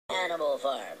Animal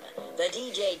Farm. The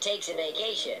DJ takes a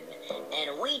vacation,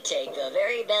 and we take the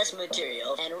very best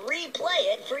material and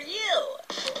replay it for you.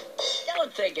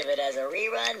 Don't think of it as a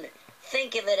rerun.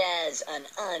 Think of it as an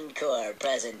encore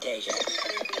presentation.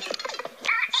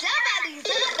 Somebody's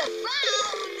on the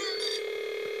phone!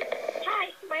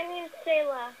 Hi, my name's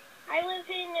Sayla. I live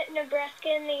in Nebraska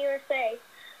in the USA.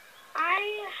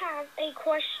 I have a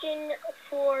question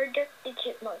for Dirk the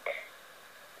Chipmunk.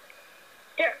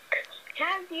 Dirk,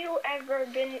 have you ever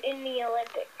been in the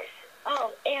Olympics?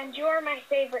 Oh, and you're my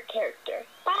favorite character.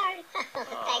 Bye.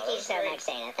 Thank you so much,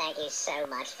 Dana. Thank you so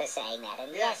much for saying that.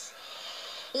 And yes,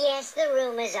 the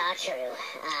rumors are true.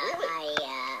 Really?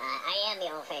 I am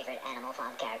your favorite Animal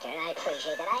Farm character, and I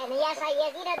appreciate that. And yes,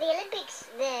 you know, the Olympics,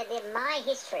 my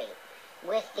history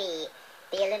with the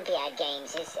Olympiad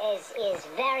Games is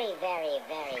very, very,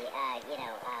 very,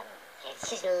 it's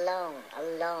just a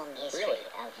long history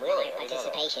of my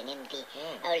participation in the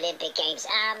Olympic Games.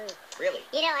 Really?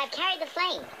 You know, I've carried the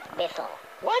flame before.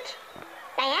 What?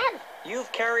 I have.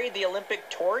 You've carried the Olympic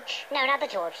torch? No, not the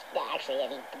torch. Actually, I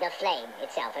mean, the flame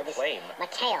itself. It was flame? My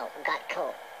tail got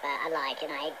caught alight,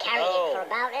 and I carried it for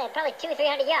about probably 200 or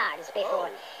 300 yards before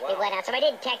it went out. So I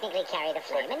did technically carry the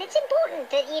flame. And it's important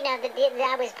that, you know, that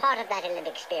I was part of that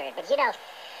Olympic spirit. But, you know,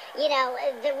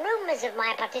 the rumors of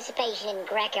my participation in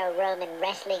Greco-Roman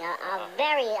wrestling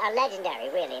are legendary,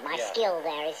 really. My skill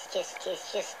there is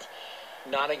just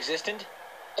non-existent?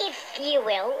 If you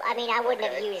will. I mean, I wouldn't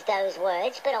have used those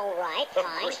words, but all right, fine.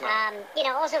 Of course not. You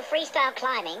know, also freestyle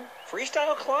climbing.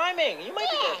 Freestyle climbing? You might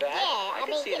be good at that. Yeah, I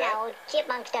mean, you know,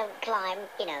 chipmunks don't climb,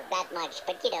 you know, that much,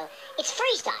 but, you know, it's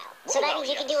freestyle. So that means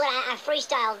you can do it. I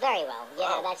freestyle very well. You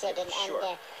know, that's it.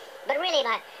 But really,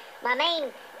 my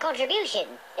main contribution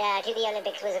to the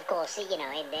Olympics was, of course, you know,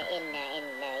 in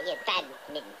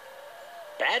badminton.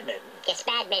 Badminton? Yes,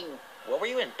 badminton. What were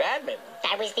you in badminton?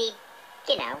 I was the,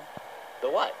 you know... The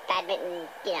what? Badminton,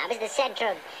 you know, I was the center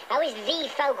of... I was the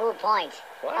focal point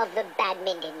of the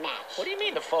badminton match. What do you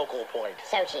mean the focal point?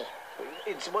 Sochi.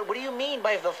 What do you mean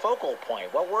by the focal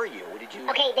point? What were you? Did you...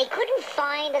 Okay, they couldn't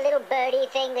find the little birdie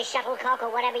thing, the shuttlecock or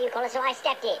whatever you call it, so I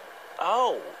stepped in.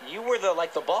 Oh, you were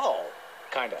the ball,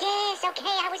 kind of. Yes, okay,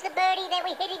 I was the birdie. They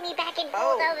were hitting me back and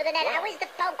forth over the net. Wow. I was the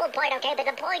focal point, okay, but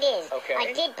the point is,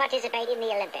 I did participate in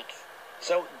the Olympics.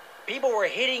 So, people were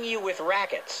hitting you with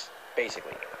rackets,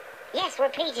 basically. Yes,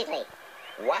 repeatedly.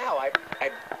 Wow, I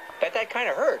bet that kind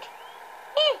of hurt.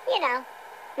 You know,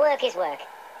 work is work.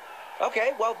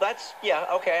 Okay, well,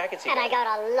 okay, I can see that. And I got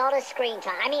a lot of screen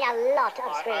time. I mean, a lot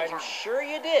of screen time. I'm sure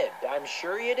you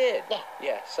did. Yeah.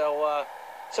 Yeah, so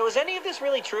is any of this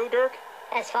really true, Dirk?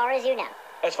 As far as you know.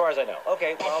 As far as I know.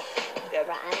 Okay, well,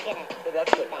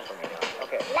 that's good enough for me now.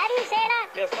 Okay. Love you, Santa.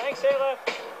 Yes, thanks, Sayla.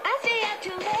 I stay up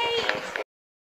too late.